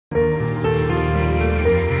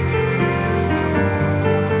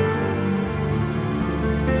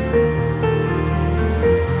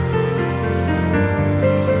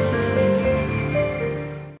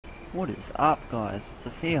guys, it's a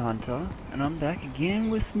Fear Hunter, and I'm back again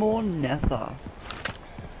with more Nether.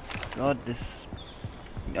 God,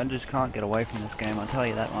 I just can't get away from this game, I'll tell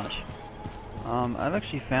you that much. I've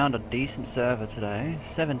actually found a decent server today,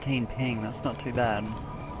 17 ping, that's not too bad.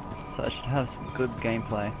 So I should have some good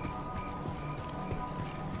gameplay.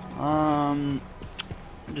 I'm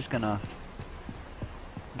just gonna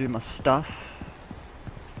do my stuff.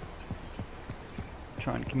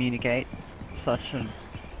 Try and communicate such a...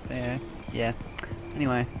 yeah.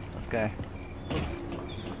 Anyway, let's go.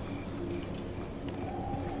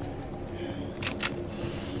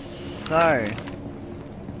 So,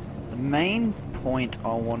 the main point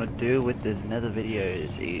I want to do with this Nether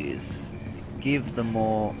videos is give the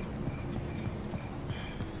more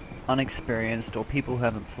unexperienced or people who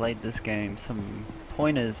haven't played this game some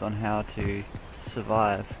pointers on how to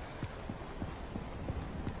survive.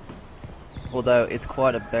 Although it's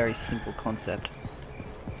quite a very simple concept.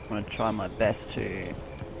 I'm going to try my best to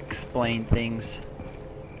explain things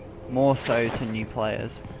more so to new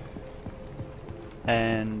players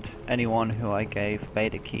and anyone who I gave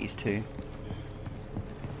beta keys to.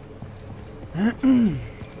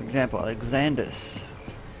 For example, Alexander's.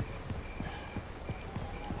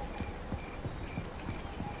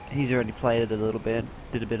 He's already played it a little bit,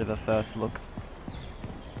 did a bit of a first look.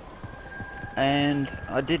 And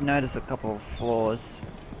I did notice a couple of flaws,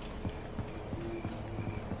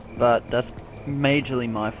 but that's majorly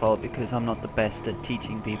my fault because I'm not the best at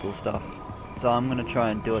teaching people stuff. So I'm going to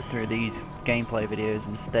try and do it through these gameplay videos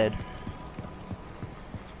instead.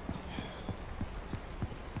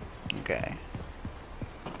 Okay.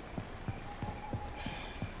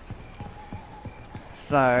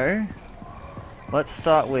 So, let's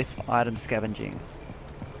start with item scavenging.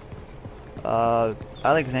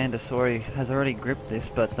 Alexander has already gripped this,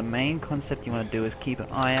 but the main concept you want to do is keep an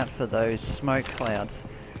eye out for those smoke clouds.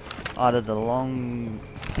 Either the long,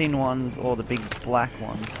 thin ones or the big black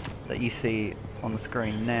ones that you see on the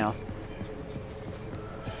screen now.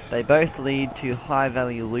 They both lead to high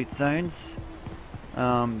value loot zones.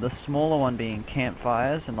 The smaller one being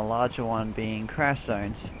campfires and the larger one being crash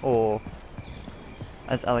zones, or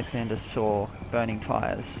as Alexander saw, burning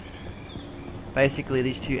tires. Basically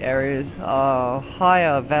these two areas are have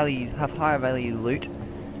higher value loot,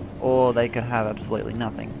 or they could have absolutely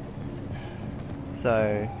nothing.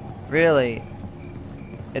 So really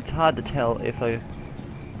it's hard to tell if a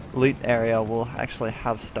loot area will actually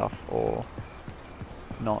have stuff or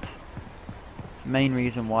not. Main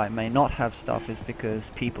reason why it may not have stuff is because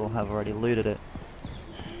people have already looted it.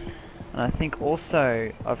 And I think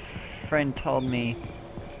also a friend told me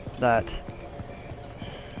that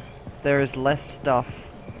there is less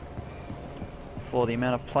stuff for the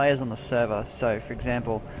amount of players on the server. So for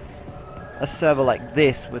example, a server like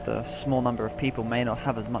this with a small number of people may not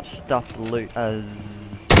have as much stuff to loot as...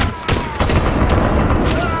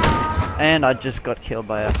 And I just got killed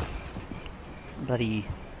by a bloody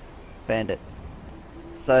bandit.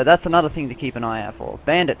 So that's another thing to keep an eye out for.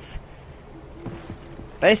 Bandits.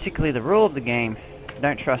 Basically the rule of the game,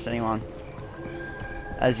 don't trust anyone.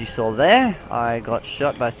 As you saw there, I got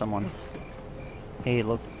shot by someone. He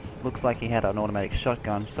looks like he had an automatic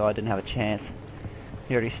shotgun, so I didn't have a chance.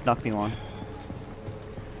 He already snuck me one.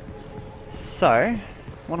 So,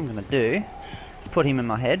 what I'm gonna do is put him in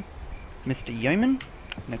my head. Mr. Yeoman.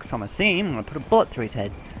 Next time I see him, I'm gonna put a bullet through his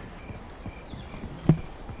head.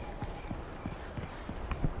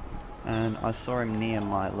 And I saw him near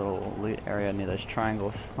my little loot area near those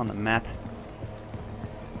triangles on the map.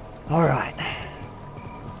 Alright.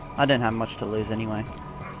 I don't have much to lose anyway.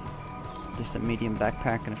 Just a medium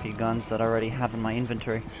backpack and a few guns that I already have in my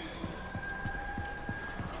inventory.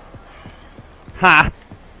 Ha!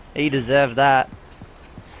 He deserved that.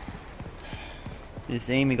 You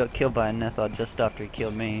see him? He got killed by a Nether just after he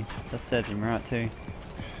killed me. That serves him right too.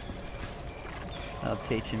 I'll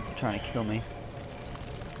teach him for trying to kill me.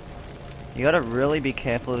 You gotta really be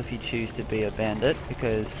careful if you choose to be a bandit,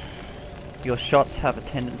 because your shots have a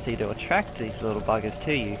tendency to attract these little buggers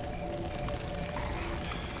to you.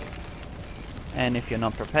 And if you're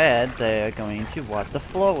not prepared, they're going to wipe the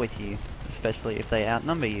floor with you, especially if they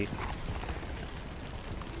outnumber you.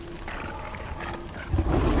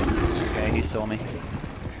 Okay, he saw me.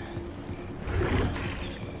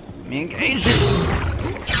 Let me engage him!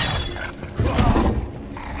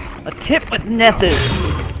 A tip with Nethers!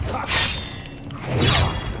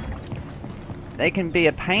 They can be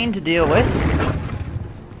a pain to deal with,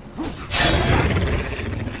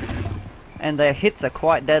 and their hits are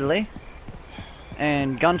quite deadly,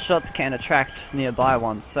 and gunshots can attract nearby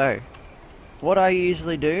ones. So what I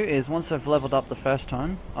usually do is, once I've leveled up the first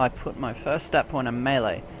time, I put my first stat point on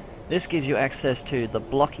melee. This gives you access to the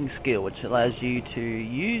blocking skill, which allows you to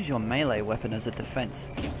use your melee weapon as a defense.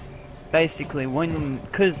 Basically,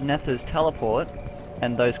 because Nethers teleport,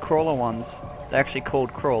 and those crawler ones, they're actually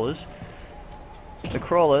called crawlers. The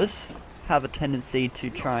crawlers have a tendency to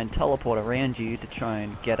try and teleport around you to try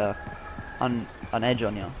and get an edge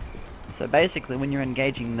on you. So basically, when you're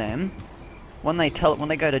engaging them, when they go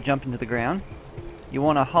to jump into the ground, you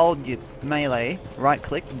want to hold your melee, right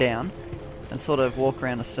click down, and sort of walk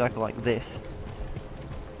around a circle like this.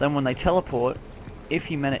 Then when they teleport, if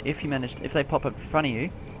they pop up in front of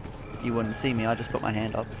you, you wouldn't see me, I just put my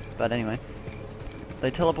hand up. But anyway,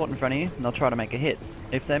 they teleport in front of you and they'll try to make a hit.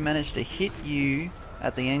 If they manage to hit you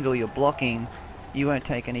at the angle you're blocking, you won't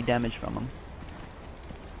take any damage from them.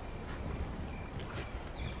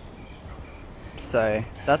 So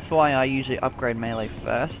that's why I usually upgrade melee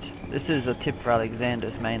first. This is a tip for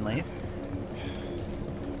Alexanders mainly,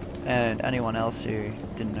 and anyone else who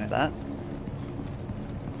didn't know that.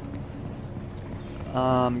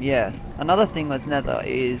 Yeah, another thing with Nether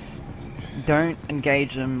is don't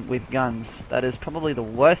engage them with guns. That is probably the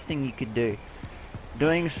worst thing you could do.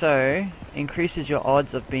 Doing so increases your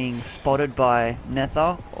odds of being spotted by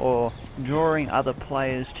Nether or drawing other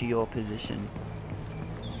players to your position.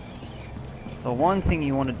 The one thing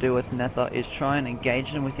you want to do with Nether is try and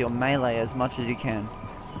engage them with your melee as much as you can.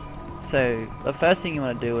 So the first thing you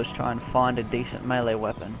want to do is try and find a decent melee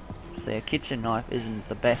weapon. Say a kitchen knife isn't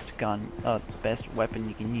the best best weapon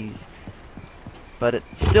you can use, but it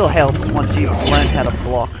still helps once you've learned how to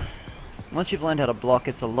block. Once you've learned how to block,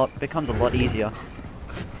 becomes a lot easier.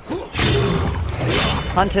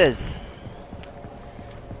 Hunters!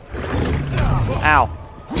 Ow!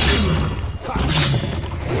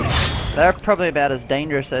 They're probably about as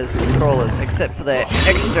dangerous as the crawlers, except for their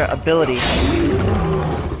extra ability.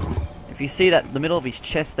 If you see that the middle of his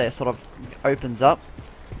chest there sort of opens up,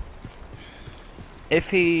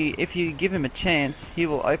 if you give him a chance, he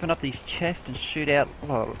will open up his chest and shoot out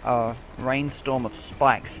a rainstorm of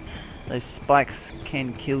spikes. Those spikes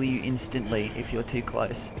can kill you instantly if you're too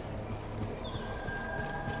close.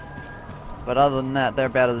 But other than that, they're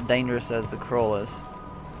about as dangerous as the crawlers.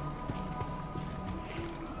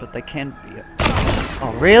 But they can be...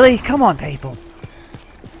 Oh really? Come on, people!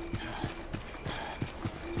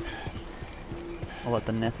 I'll let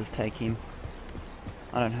the Nethers take him.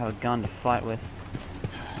 I don't have a gun to fight with.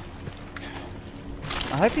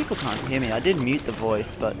 I hope people can't hear me. I did mute the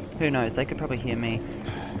voice, but who knows, they could probably hear me.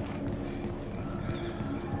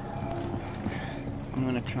 I'm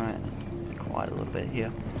gonna try and be quiet a little bit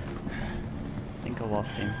here. I think I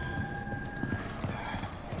lost him.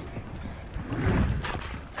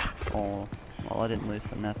 Oh, well, I didn't lose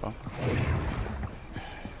the Nether.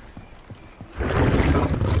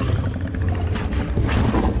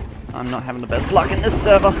 I'm not having the best luck in this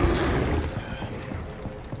server.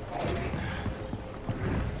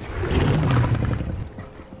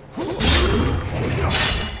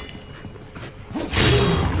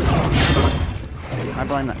 I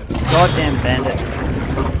blame that goddamn bandit.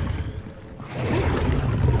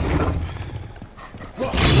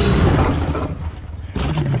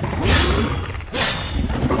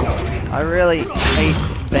 I really hate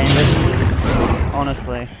bandits,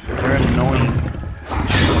 honestly. They're annoying.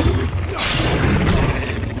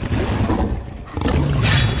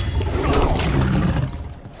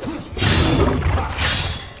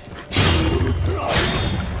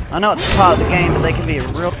 I know it's part of the game, but they can be a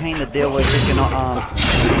real pain to deal with if you're not armed.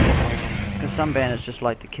 Because some bandits just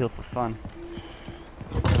like to kill for fun.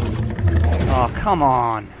 Oh, come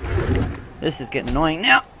on! This is getting annoying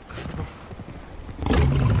now!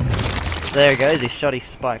 There he goes, he shot his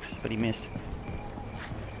spikes, but he missed.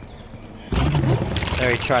 There,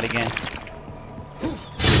 he tried again.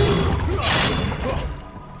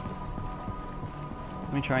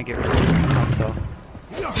 Let me try and get rid of this hunter.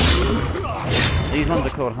 These ones are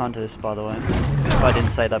called hunters, by the way, if I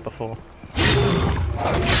didn't say that before.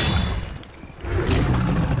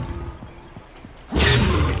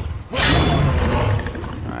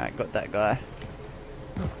 Alright, got that guy.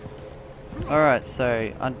 Alright,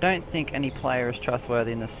 so I don't think any player is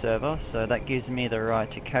trustworthy in this server, so that gives me the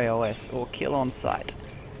right to KOS or kill on sight.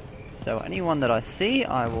 So anyone that I see,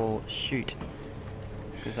 I will shoot.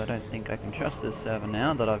 Because I don't think I can trust this server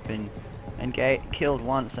now that I've been killed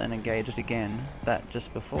once and engaged again, that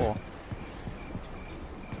just before.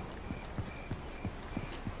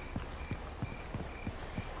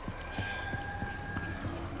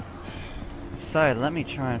 So let me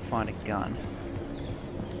try and find a gun.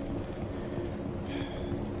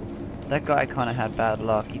 That guy kind of had bad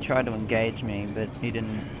luck. He tried to engage me, but he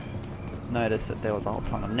didn't notice that there was a whole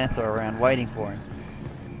ton of Nether around waiting for him.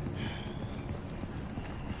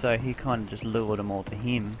 So he kind of just lured them all to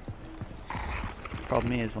him.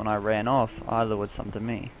 Problem is, when I ran off, I lured some to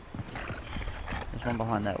me. There's one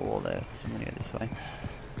behind that wall there, so I'm gonna go this way.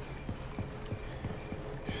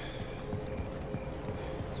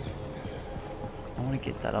 I want to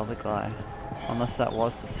get that other guy, unless that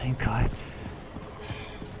was the same guy.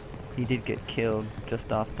 He did get killed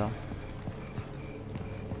just after.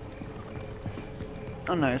 I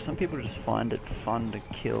don't know, some people just find it fun to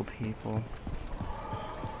kill people.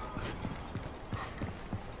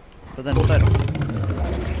 But then so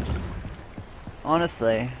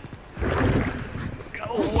honestly, go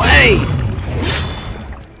away!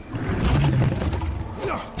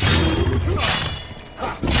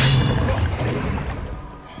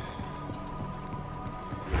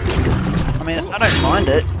 I mean, I don't mind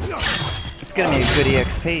it. It's gonna be a good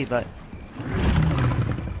EXP, but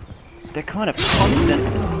they're kind of constant.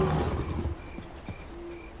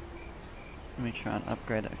 Let me try and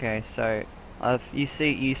upgrade it. Okay, so you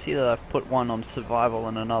see that I've put one on survival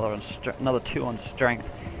and another two on strength.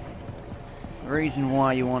 The reason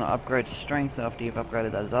why you want to upgrade strength after you've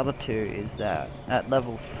upgraded those other two is that at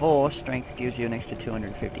level 4, strength gives you an extra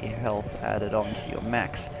 250 health added on to your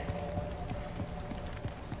max.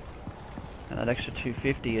 And that extra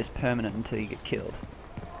 250 is permanent until you get killed.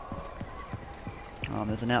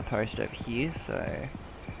 There's an outpost over here, so I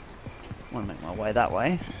want to make my way that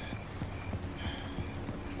way.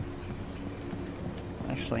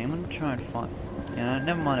 Actually, I'm going to try and find...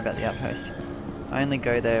 never mind about the outpost. I only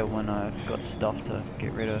go there when I've got stuff to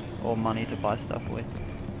get rid of, or money to buy stuff with.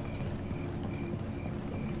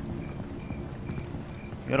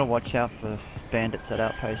 You gotta watch out for bandits at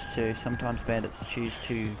outposts too. Sometimes bandits choose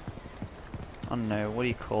to... I don't know, what do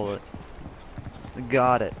you call it?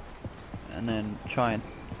 Guard it. And then try and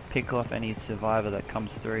pick off any survivor that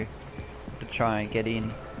comes through to try and get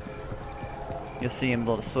in. You'll see him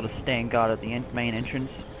sort of stand guard at the main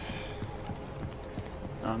entrance.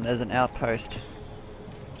 There's an outpost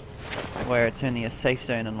where it's only a safe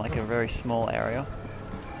zone in like a very small area,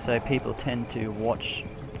 so people tend to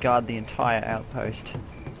guard the entire outpost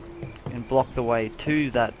and block the way to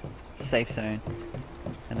that safe zone,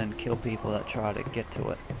 and then kill people that try to get to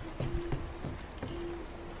it.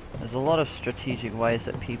 There's a lot of strategic ways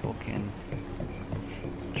that people can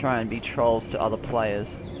try and be trolls to other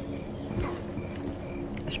players,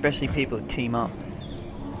 especially people who team up.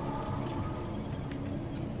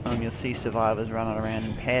 You'll see survivors running around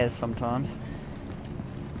in pairs sometimes.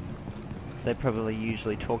 They're probably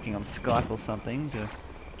usually talking on Skype or something to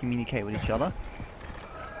communicate with each other.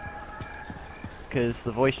 Because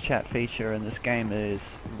the voice chat feature in this game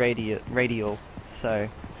is radial, so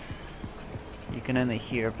you can only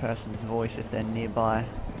hear a person's voice if they're nearby.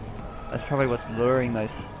 That's probably what's luring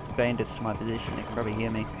those bandits to my position. They can probably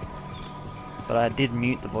hear me. But I did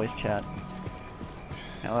mute the voice chat.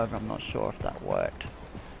 However, I'm not sure if that worked.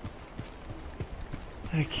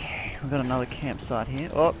 Okay, we've got another campsite here.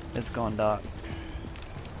 Oh, it's gone dark.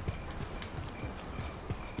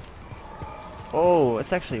 Oh,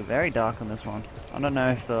 it's actually very dark on this one. I don't know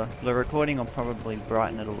if the recording will probably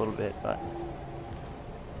brighten it a little bit, but...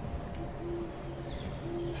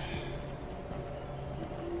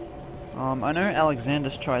 I know Alexander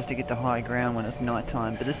tries to get to high ground when it's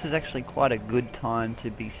nighttime, but this is actually quite a good time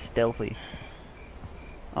to be stealthy.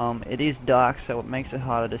 It is dark, so it makes it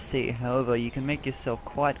harder to see. However, you can make yourself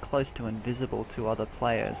quite close to invisible to other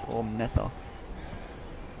players, or Nether.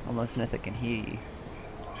 Unless Nether can hear you.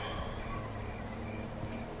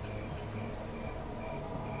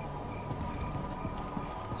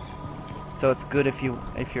 So it's good if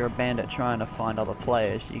you're a bandit trying to find other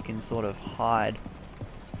players, you can sort of hide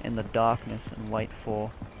in the darkness and wait for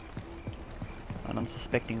an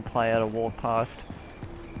unsuspecting player to walk past.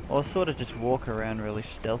 Or sort of just walk around really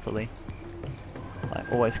stealthily.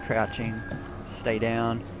 Like always crouching, stay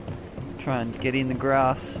down, try and get in the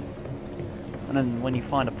grass. And then when you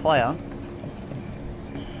find a player,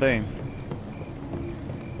 boom.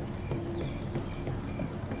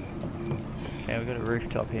 Okay, we've got a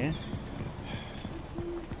rooftop here.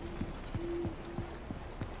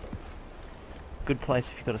 Good place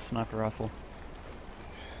if you've got a sniper rifle.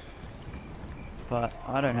 But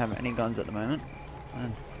I don't have any guns at the moment.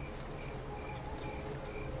 And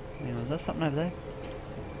was there something over there?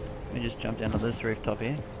 Let me just jump down to this rooftop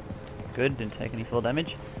here. Good, didn't take any full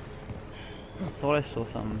damage. I thought I saw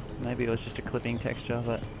something. Maybe it was just a clipping texture,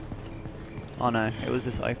 but... oh no, it was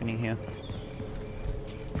this opening here.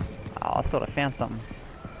 Oh, I thought I found something.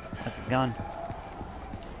 Like a gun.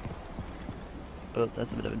 Oh,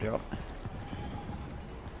 that's a bit of a drop.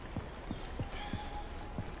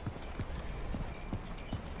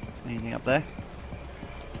 Anything up there?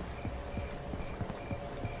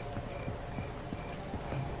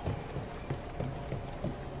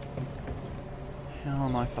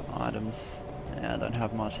 I for items? Yeah, I don't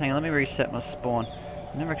have much. Hang on, let me reset my spawn.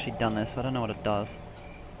 I've never actually done this, so I don't know what it does.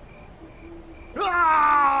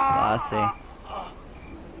 Ah, I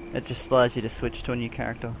see. It just allows you to switch to a new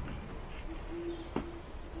character.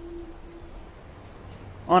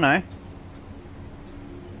 Oh no.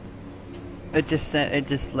 It just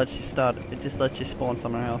lets you start. It just lets you spawn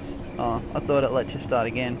somewhere else. Oh, I thought it let you start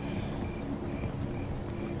again.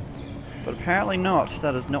 But apparently not.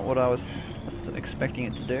 That is not what I was expecting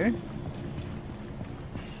it to do.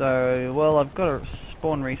 So, well, I've got a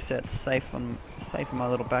spawn reset safe in my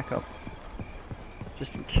little backup,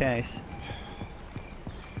 just in case.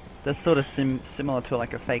 That's sort of similar to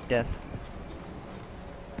like a fake death,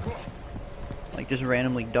 like just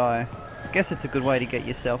randomly die. I guess it's a good way to get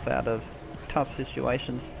yourself out of tough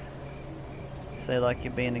situations. Say like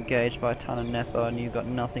you're being engaged by a ton of Nether and you've got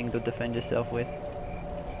nothing to defend yourself with.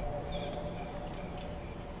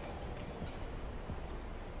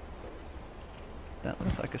 That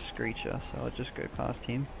looks like a screecher, so I'll just go past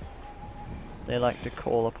him. They like to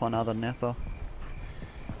call upon other Nether.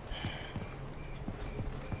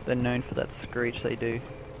 They're known for that screech they do.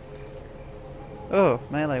 Oh,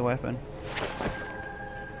 melee weapon.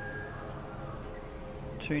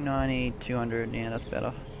 290, 200, yeah, that's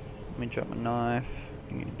better. Let me drop my knife.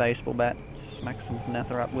 Give me a baseball bat, smack some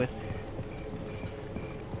Nether up with.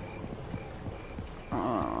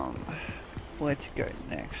 Where to go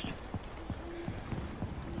next?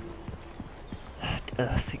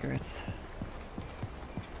 Cigarettes.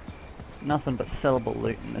 Nothing but sellable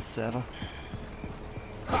loot in this server.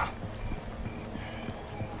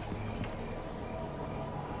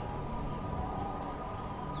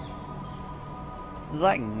 There's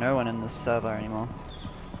like no one in this server anymore.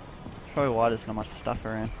 Probably why there's not much stuff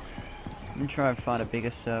around. Let me try and find a bigger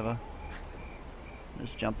server.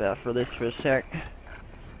 Let's jump out for this for a sec.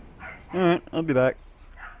 Alright, I'll be back.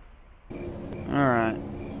 Alright.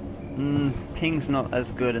 Ping's not as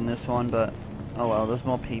good in this one, but oh well, there's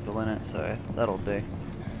more people in it, so that'll do.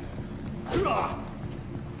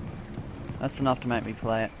 That's enough to make me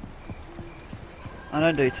play it. I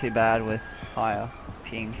don't do too bad with higher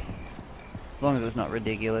ping, as long as it's not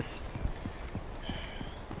ridiculous.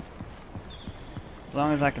 As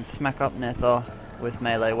long as I can smack up Nether with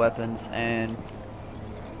melee weapons and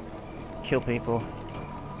kill people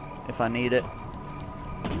if I need it.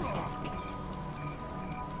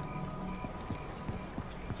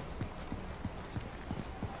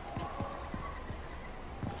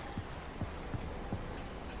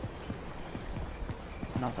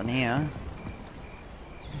 Nothing here.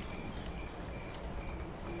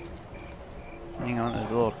 Hang on,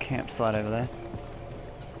 there's a little campsite over there.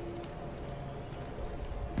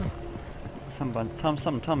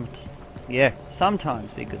 Sometimes, yeah, sometimes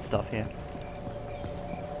be good stuff here.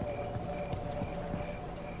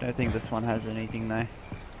 Don't think this one has anything though.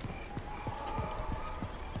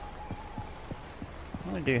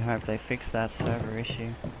 I do hope they fix that server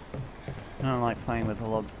issue. I don't like playing with a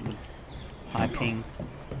lot of high ping.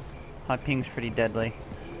 High ping's pretty deadly.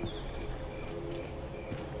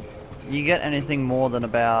 You get anything more than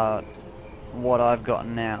about what I've got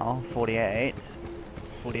now, 48,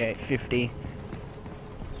 50.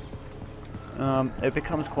 It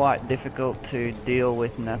becomes quite difficult to deal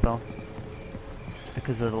with Nether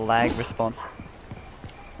because of the lag response.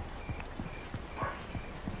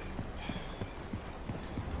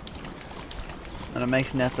 And it makes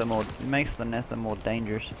the Nether more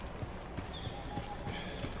dangerous.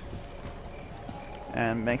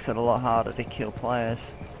 And makes it a lot harder to kill players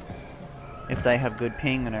if they have good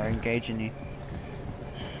ping and are engaging you.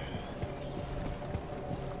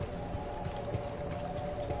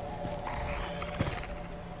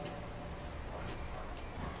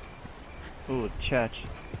 Ooh, church.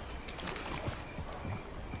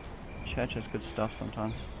 Church has good stuff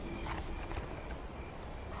sometimes.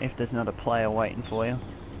 If there's not a player waiting for you.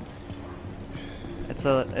 It's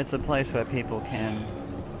a place where people can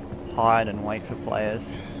hide and wait for players.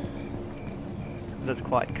 That's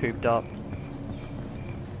quite cooped up.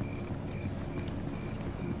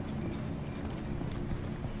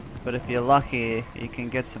 But if you're lucky, you can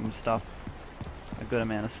get some stuff, a good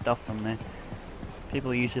amount of stuff from there.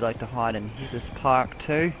 People usually like to hide in this park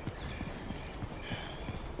too.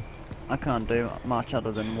 I can't do much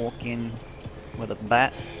other than walk in with a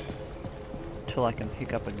bat till I can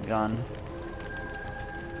pick up a gun.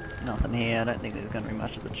 Nothing here. I don't think there's going to be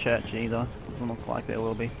much at the church either. Doesn't look like there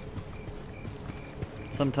will be.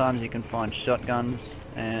 Sometimes you can find shotguns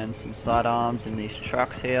and some sidearms in these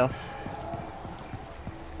trucks here.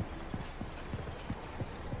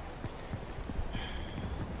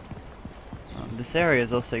 This area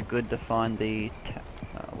is also good to find the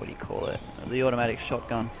call it? The automatic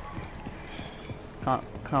shotgun.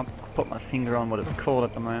 Can't put my finger on what it's called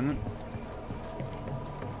at the moment.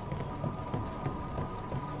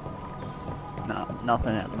 No,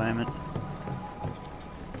 nothing at the moment.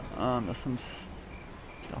 There's some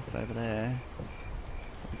stuff over there.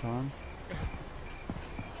 Sometimes.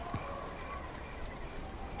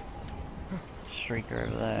 Shrieker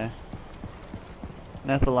over there.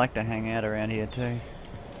 Nether like to hang out around here too.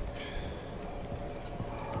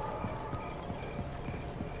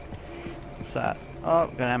 What's that? Oh,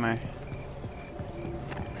 got ammo.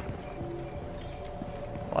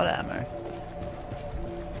 What ammo?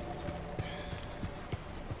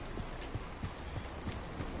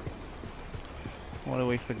 What are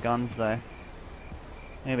we for guns though?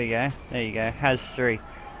 There we go. There you go. Has 3.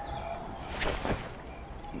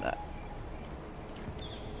 No.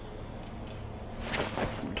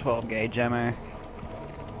 12 gauge ammo.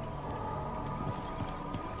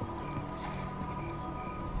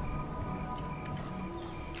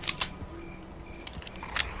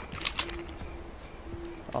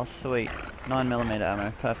 Oh sweet. 9mm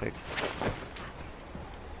ammo. Perfect.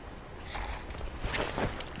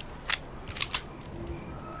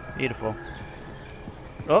 Beautiful.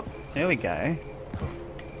 Oh, there we go.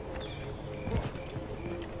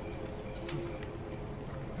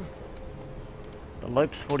 The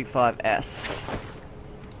Lopes 45S.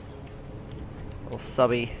 Little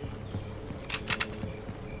subby.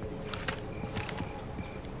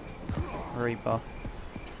 Reaper.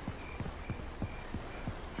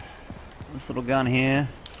 This little gun here,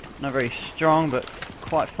 not very strong, but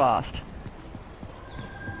quite fast.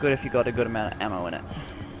 Good if you got a good amount of ammo in it.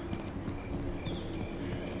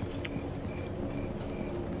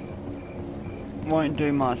 Won't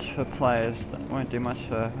do much for players, won't do much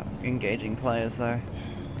for engaging players though,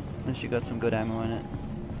 unless you got some good ammo in it.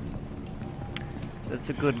 It's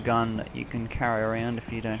a good gun that you can carry around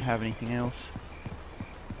if you don't have anything else.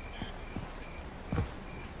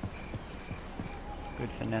 Good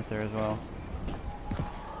for Nether as well.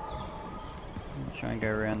 I'll try and go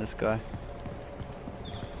around this guy.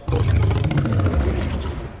 There's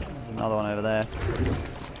another one over there.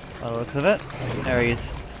 By the looks of it. There he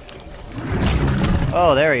is.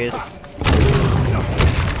 Oh, there he is.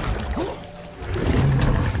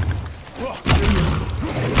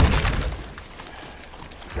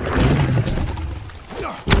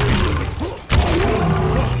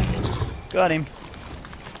 Got him.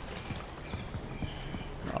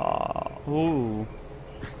 Oh, ooh.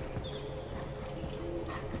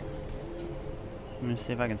 Let me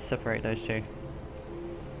see if I can separate those two.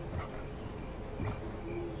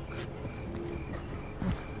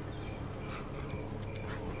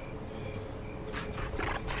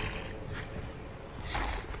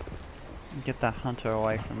 Get that hunter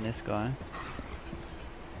away from this guy.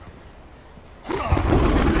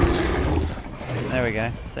 There we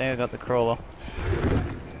go. See, I got the crawler.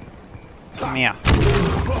 Come here.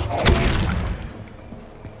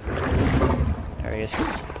 There he is.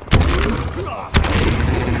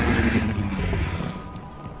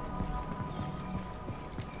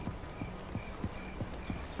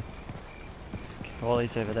 While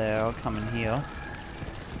he's over there, I'll come in here.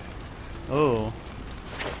 Oh.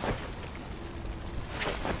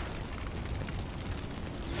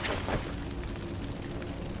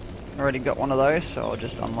 Already got one of those, so I'll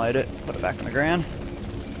just unload it, put it back on the ground.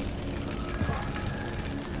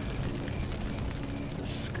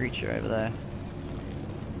 Screecher over there.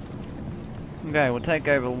 Okay, we'll take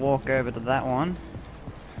over, walk over to that one.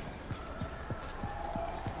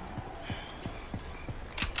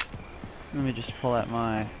 Let me just pull out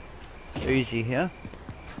my Uzi here.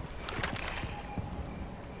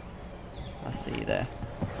 I see you there.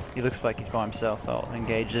 He looks like he's by himself, so I'll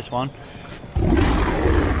engage this one.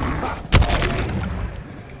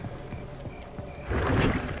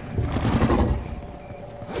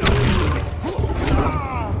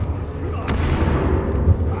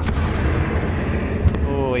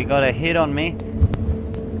 Oh, he got a hit on me.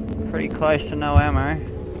 Pretty close to no ammo.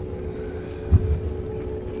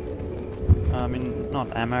 I mean,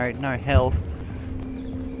 not ammo, no health.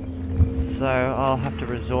 So I'll have to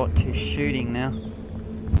resort to shooting now.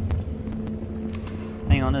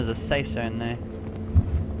 Hang on, there's a safe zone there.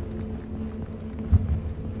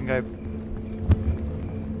 Go.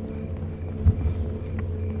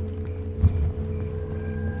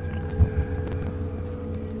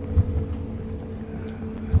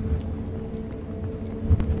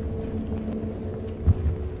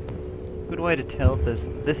 Good way to tell if there's...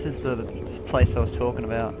 This is the place I was talking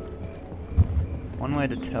about. One way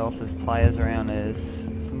to tell if there's players around is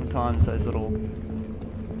sometimes those little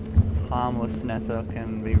harmless Nether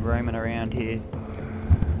can be roaming around here.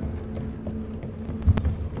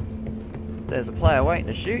 There's a player waiting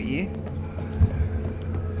to shoot you.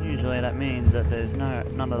 Usually that means that there's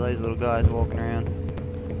none of those little guys walking around.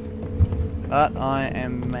 But I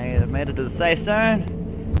am made it to the safe zone,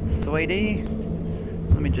 sweetie.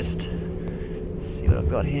 Let me just see what I've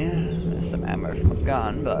got here. There's some ammo for my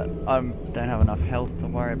gun, but I don't have enough health to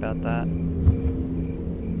worry about that.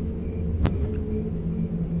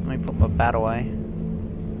 Let me put my bat away.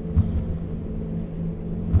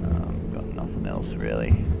 Got nothing else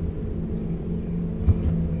really.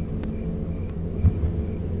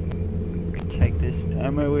 Take this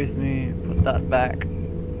ammo with me, put that back.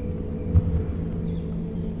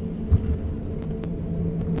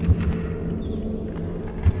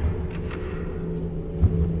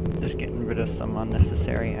 Just getting rid of some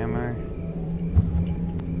unnecessary ammo.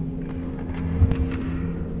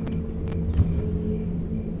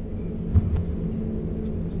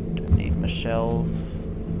 Don't need my shells.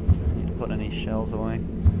 Don't need to put any shells away.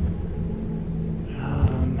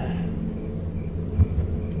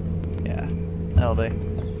 Yeah, that'll do.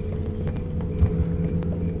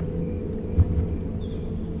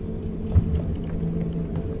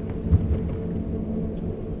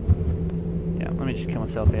 Yeah, let me just kill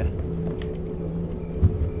myself here.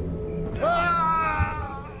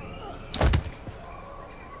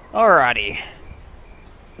 Alrighty.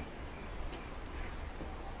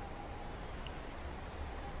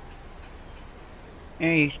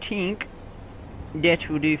 I think that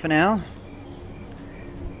will do for now.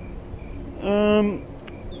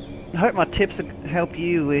 I hope my tips help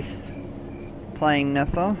you with playing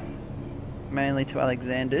Nether, mainly to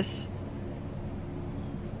Alexandus.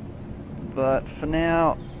 But for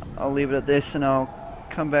now, I'll leave it at this and I'll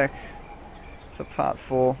come back for part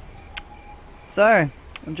 4. So,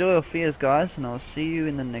 enjoy your fears guys, and I'll see you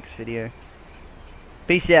in the next video.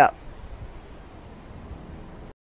 Peace out.